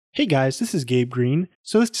Hey guys, this is Gabe Green.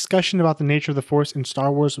 So this discussion about the nature of the Force in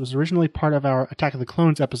Star Wars was originally part of our Attack of the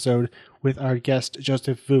Clones episode with our guest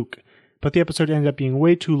Joseph Vuk. But the episode ended up being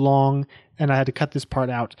way too long, and I had to cut this part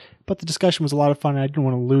out. But the discussion was a lot of fun, and I didn't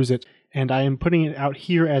want to lose it, and I am putting it out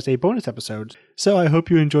here as a bonus episode. So I hope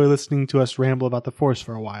you enjoy listening to us ramble about the Force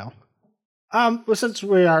for a while. Well, since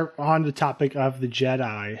we are on the topic of the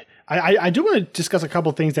Jedi, I do want to discuss a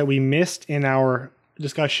couple things that we missed in our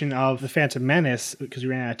discussion of the Phantom Menace because we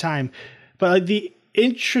ran out of time, but like the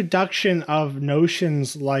introduction of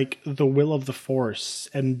notions like the will of the Force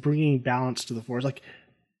and bringing balance to the Force, like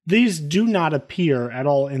these do not appear at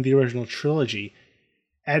all in the original trilogy,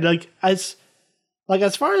 and as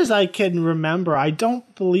far as I can remember, I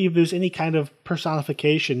don't believe there's any kind of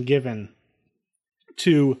personification given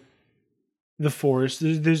to the Force.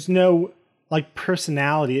 There's no like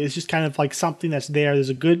personality. It's just kind of like something that's there.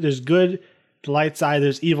 There's good. The light side,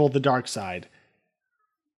 there's evil, the dark side.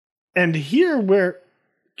 And here we're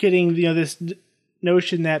getting, this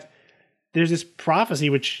notion that there's this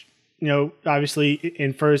prophecy, which, obviously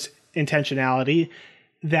infers intentionality,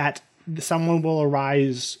 that someone will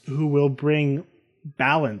arise who will bring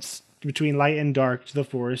balance between light and dark to the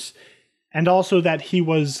Force, and also that he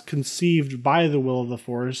was conceived by the will of the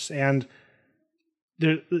Force. And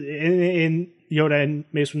in Yoda and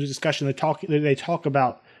Mace Windu's discussion, they talk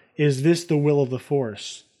about, is this the will of the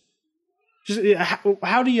Force? Just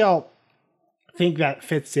how do y'all think that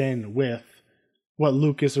fits in with what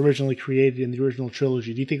Lucas originally created in the original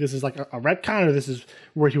trilogy? Do you think this is like a retcon, or this is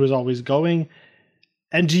where he was always going?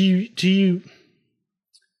 And do you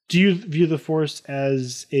view the Force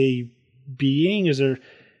as a being? Is there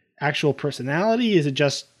actual personality? Is it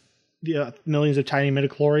just millions of tiny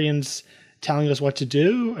midichlorians telling us what to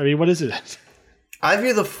do? I mean, what is it? I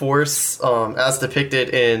view the Force as depicted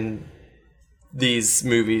in these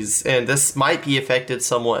movies, and this might be affected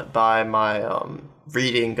somewhat by my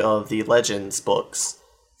reading of the Legends books.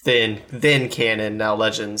 Then canon, now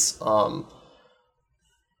Legends. I'm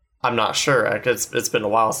not sure. It's been a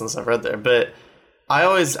while since I've read there, but I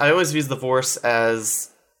always view the Force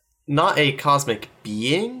as not a cosmic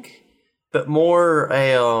being, but more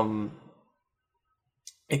a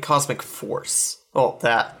cosmic force. Oh,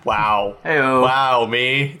 wow. Hey-o. Wow,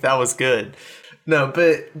 me. That was good. No,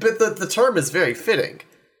 but the term is very fitting.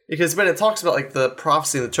 Because when it talks about like the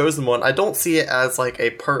prophecy and the chosen one, I don't see it as like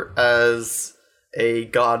as a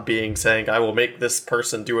god being saying, I will make this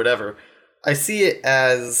person do whatever. I see it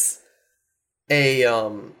as a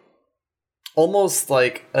almost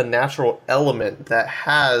like a natural element that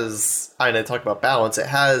has, I know, talk about balance, it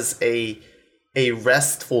has a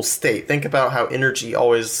restful state. Think about how energy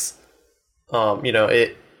always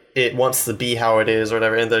it wants to be how it is or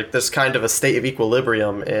whatever, and there's kind of a state of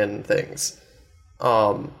equilibrium in things.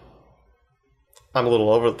 I'm a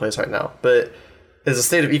little over the place right now, but there's a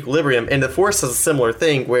state of equilibrium, and the Force has a similar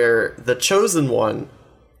thing where the chosen one,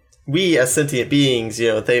 we as sentient beings,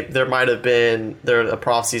 there might have been a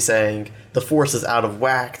prophecy saying the Force is out of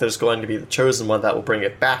whack, there's going to be the chosen one that will bring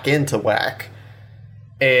it back into whack.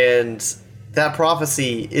 And that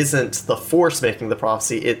prophecy isn't the Force making the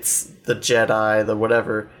prophecy, it's the Jedi, the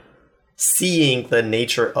whatever, seeing the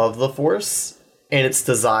nature of the Force and its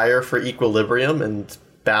desire for equilibrium and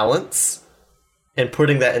balance, and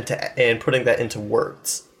putting that into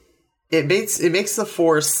words. It makes the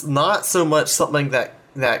Force not so much something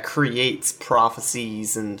that creates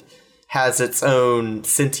prophecies and has its own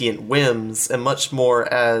sentient whims, and much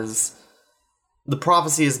more as the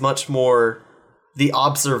prophecy is much more the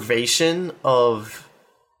observation of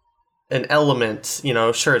an element,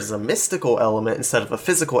 sure, it's a mystical element instead of a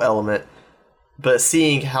physical element, but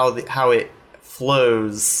seeing how it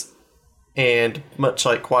flows, and much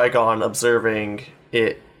like Qui-Gon observing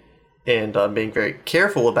it and being very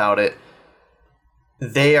careful about it,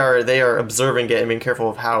 they are observing it and being careful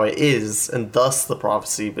of how it is, and thus the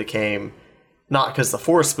prophecy became not because the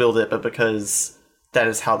Force willed it, but because that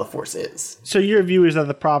is how the Force is. So your view is that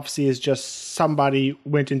the prophecy is just somebody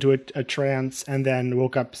went into a trance and then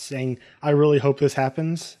woke up saying, I really hope this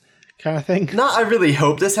happens, kind of thing? Not I really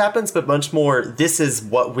hope this happens, but much more, this is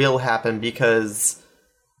what will happen, because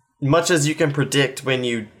much as you can predict when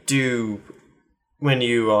you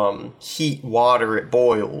heat water, it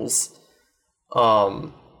boils. So,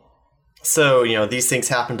 these things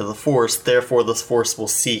happen to the Force, therefore the Force will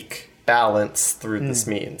seek balance through this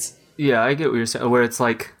means. Yeah, I get what you're saying. Where it's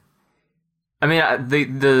like, I mean,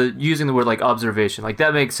 the using the word like observation, like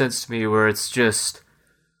that makes sense to me. Where it's just,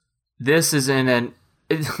 this is in an,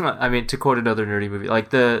 I mean, to quote another nerdy movie, like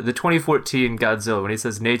the 2014 Godzilla, when he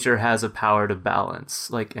says nature has a power to balance,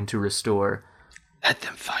 like, and to restore. Let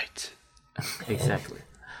them fight. Exactly.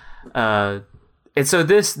 And so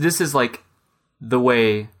this is like the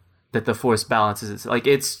way that the Force balances it. Like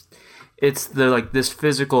it's the like this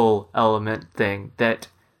physical element thing that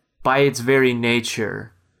by its very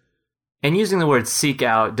nature, and using the word seek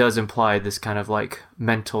out does imply this kind of like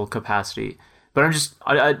mental capacity. But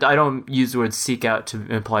I don't use the word seek out to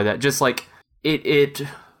imply that. Just like it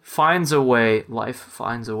finds a way, life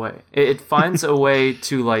finds a way. It finds a way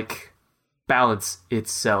to like balance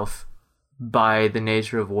itself by the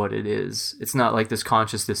nature of what it is. It's not like this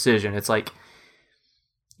conscious decision. It's like,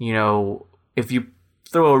 you know, if you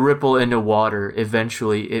throw a ripple into water,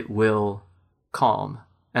 eventually it will calm.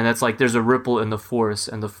 And that's like there's a ripple in the Force,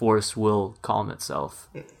 and the Force will calm itself.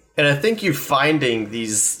 And I think you finding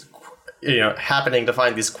these, happening to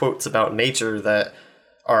find these quotes about nature that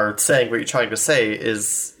are saying what you're trying to say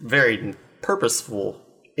is very purposeful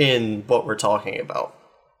in what we're talking about,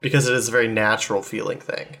 because it is a very natural feeling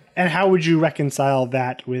thing. And how would you reconcile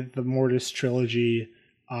that with the Mortis trilogy,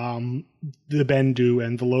 the Bendu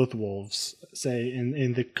and the Loth Wolves, say,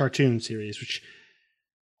 in the cartoon series, which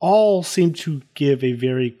all seem to give a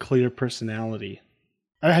very clear personality?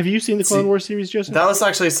 Have you seen the Clone Wars series, Joseph? That was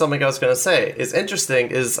actually something I was going to say. It's interesting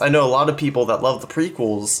is I know a lot of people that love the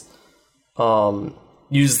prequels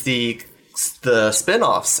use the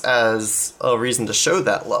spin-offs as a reason to show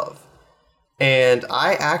that love. And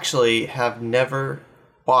I actually have never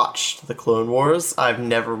watched the Clone Wars. I've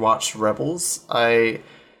never watched Rebels.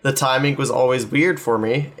 The timing was always weird for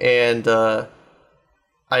me, and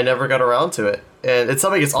I never got around to it. And it's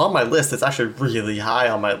something that's on my list. It's actually really high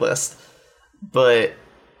on my list. But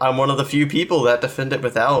I'm one of the few people that defend it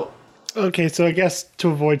without. Okay, so I guess to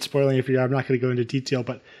avoid spoiling it for you, I'm not going to go into detail,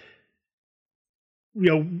 but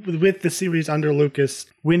with the series under Lucas,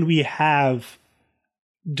 when we have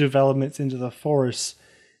developments into the Force,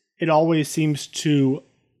 it always seems to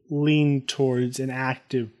lean towards an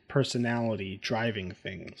active personality driving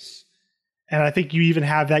things. And I think you even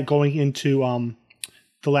have that going into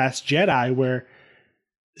The Last Jedi, where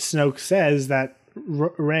Snoke says that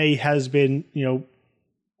Rey has been,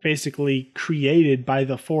 basically created by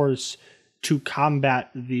the Force to combat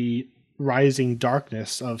the rising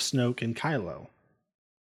darkness of Snoke and Kylo.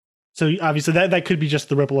 So obviously that could be just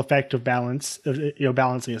the ripple effect of balance,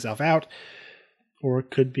 balancing itself out, or it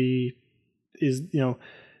could be, is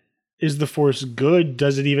the Force good?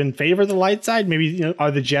 Does it even favor the light side? Maybe are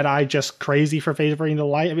the Jedi just crazy for favoring the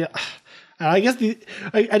light? I mean, I guess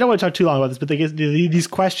I don't want to talk too long about this, but these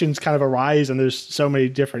questions kind of arise, and there's so many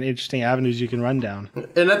different interesting avenues you can run down.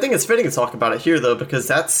 And I think it's fitting to talk about it here, though, because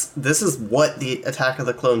this is what the Attack of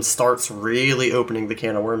the Clones starts really opening the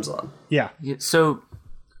can of worms on. Yeah. So,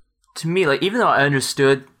 to me, like, even though I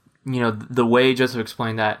understood, the way Joseph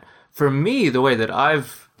explained that, for me, the way that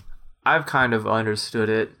I've kind of understood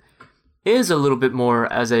it is a little bit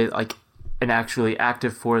more as an actually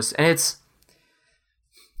active force, and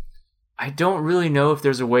I don't really know if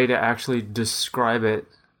there's a way to actually describe it.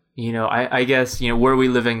 I guess, were we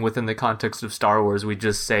living within the context of Star Wars, we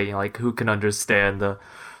just say, who can understand the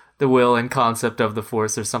will and concept of the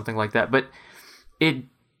Force or something like that. But it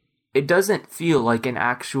doesn't feel like an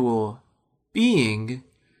actual being,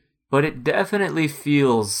 but it definitely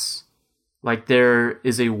feels like there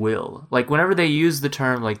is a will. Like, whenever they use the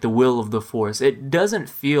term, like, the will of the Force, it doesn't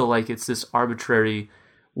feel like it's this arbitrary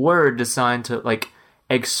word designed to,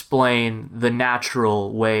 explain the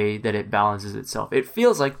natural way that it balances itself. It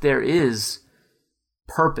feels like there is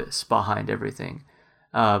purpose behind everything.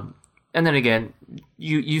 And then again,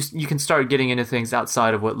 you can start getting into things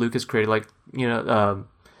outside of what Lucas created, like,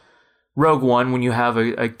 Rogue One, when you have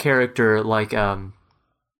a character like, oh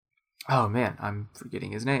man, I'm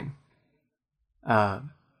forgetting his name.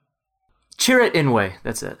 Chirrut Inway,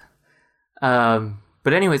 that's it. But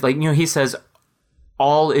anyways, he says,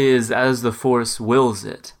 all is as the Force wills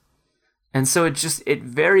it. And so it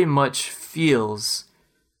very much feels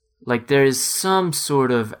like there is some sort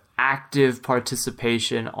of active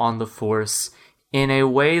participation on the Force in a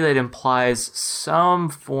way that implies some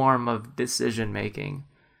form of decision making.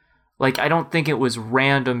 Like, I don't think it was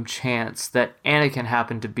random chance that Anakin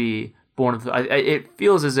happened to be born of... It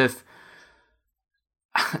feels as if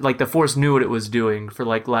the Force knew what it was doing, for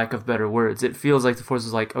lack of better words. It feels like the Force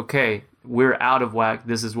was like, okay, we're out of whack,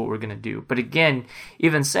 this is what we're going to do. But again,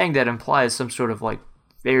 even saying that implies some sort of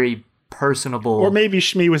very personable... Or maybe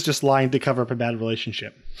Shmi was just lying to cover up a bad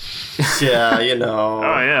relationship. Yeah, Oh,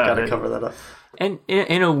 yeah. Gotta cover that up. And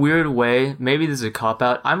in a weird way, maybe this is a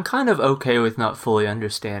cop-out, I'm kind of okay with not fully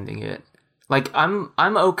understanding it. I'm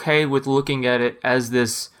okay with looking at it as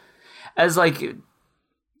this...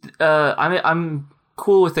 I'm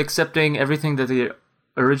cool with accepting everything that the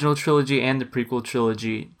original trilogy and the prequel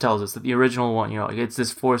trilogy tells us that the original one, it's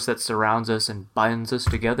this force that surrounds us and binds us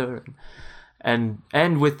together, and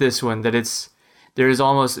with this one that there is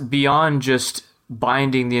almost beyond just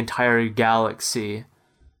binding the entire galaxy,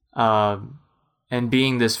 and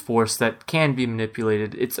being this force that can be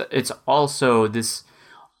manipulated. It's also this.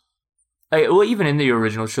 Well, even in the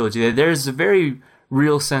original trilogy, there's a very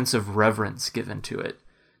real sense of reverence given to it,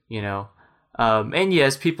 and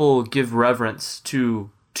yes, people give reverence to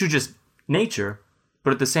just nature,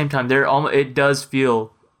 but at the same time, it does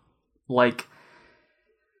feel like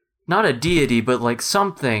not a deity, but like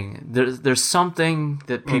something. There's something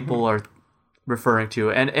that people are referring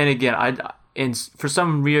to, and again, for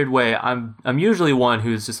some weird way, I'm usually one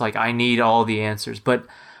who's just like, I need all the answers, but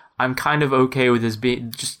I'm kind of okay with this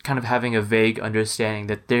being just kind of having a vague understanding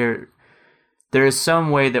that there is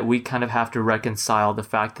some way that we kind of have to reconcile the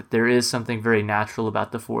fact that there is something very natural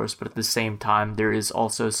about the Force, but at the same time, there is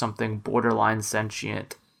also something borderline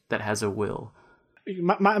sentient that has a will.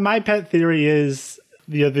 My pet theory is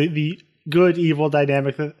the good evil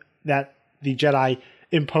dynamic that the Jedi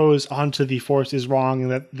impose onto the Force is wrong,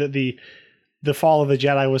 and that the fall of the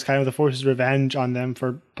Jedi was kind of the Force's revenge on them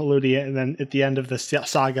for polluting it, and then at the end of the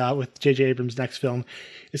saga with J.J. Abrams' next film,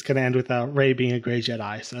 it's going to end with Rey being a gray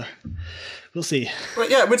Jedi, so we'll see. Well,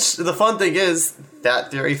 yeah, which the fun thing is,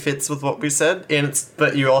 that theory fits with what we said,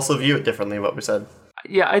 but you also view it differently than what we said.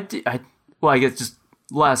 Yeah, I guess just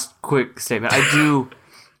last quick statement. I do...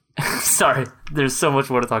 Sorry, there's so much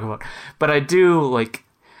more to talk about. But I do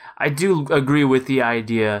agree with the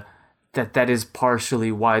idea that is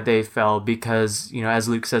partially why they fell, because, as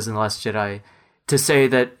Luke says in The Last Jedi, to say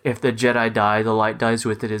that if the Jedi die, the light dies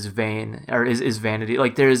with it is vain, or is vanity.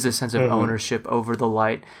 Like, there is a sense of ownership over the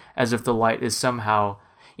light, as if the light is somehow,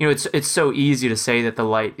 it's so easy to say that the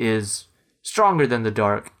light is stronger than the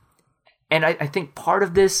dark. And I think part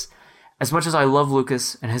of this, as much as I love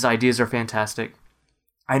Lucas and his ideas are fantastic,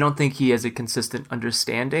 I don't think he has a consistent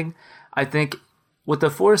understanding. I think what the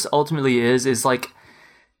Force ultimately is like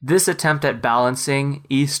this attempt at balancing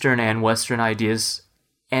Eastern and Western ideas,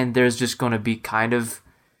 and there's just going to be kind of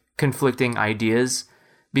conflicting ideas,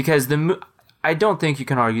 because I don't think you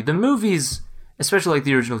can argue the movies, especially like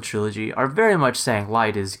the original trilogy, are very much saying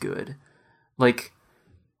light is good. Like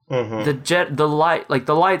the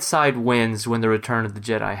light side wins when the Return of the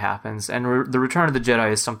Jedi happens, and the Return of the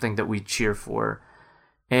Jedi is something that we cheer for.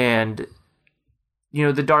 And,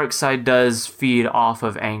 the dark side does feed off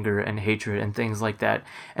of anger and hatred and things like that.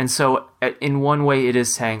 And so, in one way, it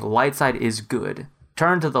is saying light side is good.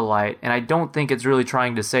 Turn to the light. And I don't think it's really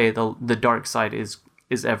trying to say the dark side is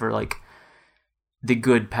ever, like, the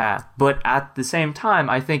good path. But at the same time,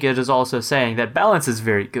 I think it is also saying that balance is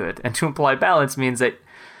very good. And to imply balance means that,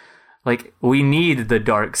 like, we need the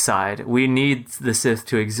dark side. We need the Sith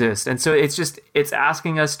to exist. And so it's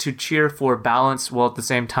asking us to cheer for balance while at the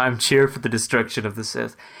same time cheer for the destruction of the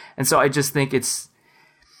Sith. And so I just think it's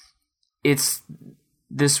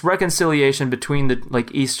this reconciliation between the,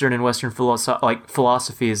 like, Eastern and Western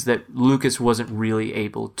philosophies that Lucas wasn't really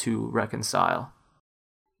able to reconcile.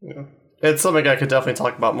 Yeah. It's something I could definitely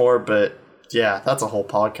talk about more, but yeah, that's a whole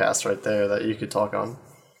podcast right there that you could talk on.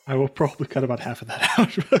 I will probably cut about half of that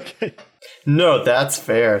out. Okay. No, that's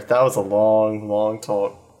fair. That was a long, long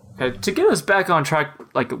talk. Okay, to get us back on track,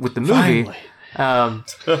 like with the movie, I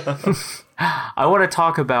want to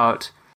talk about